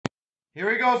Here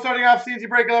we go, starting off C&C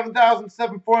break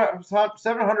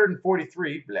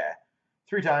 11,743. Blah.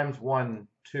 Three times. 1,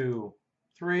 2,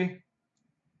 3.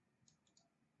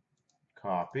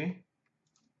 Copy.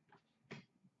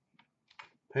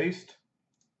 Paste.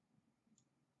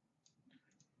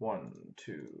 1,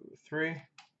 2, 3.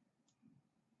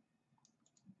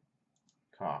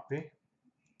 Copy.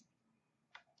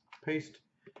 Paste.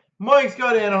 Mike's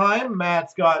got Anaheim.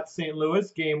 Matt's got St.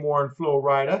 Louis. Game worn Flo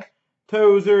Rida.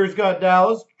 Tozer's got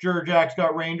Dallas. Jerjack's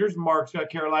got Rangers. Mark's got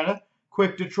Carolina.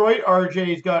 Quick Detroit.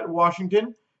 RJ's got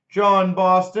Washington. John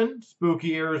Boston.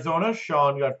 Spooky Arizona.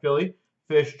 Sean got Philly.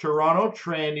 Fish Toronto.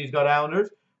 Trandy's got Islanders.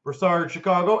 Broussard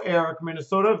Chicago. Eric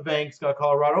Minnesota. Vanks got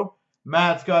Colorado.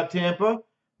 Matt's got Tampa.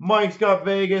 Mike's got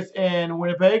Vegas and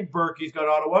Winnipeg. Berkey's got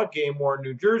Ottawa. Game worn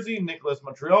New Jersey. Nicholas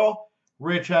Montreal.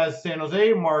 Rich has San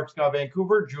Jose. Mark's got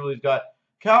Vancouver. Julie's got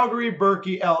Calgary.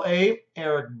 Berkey, LA.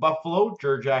 Eric, Buffalo.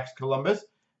 Jerjack's Columbus.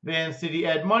 Van City,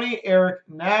 Ed Money. Eric,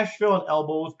 Nashville. And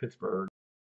Elbows, Pittsburgh.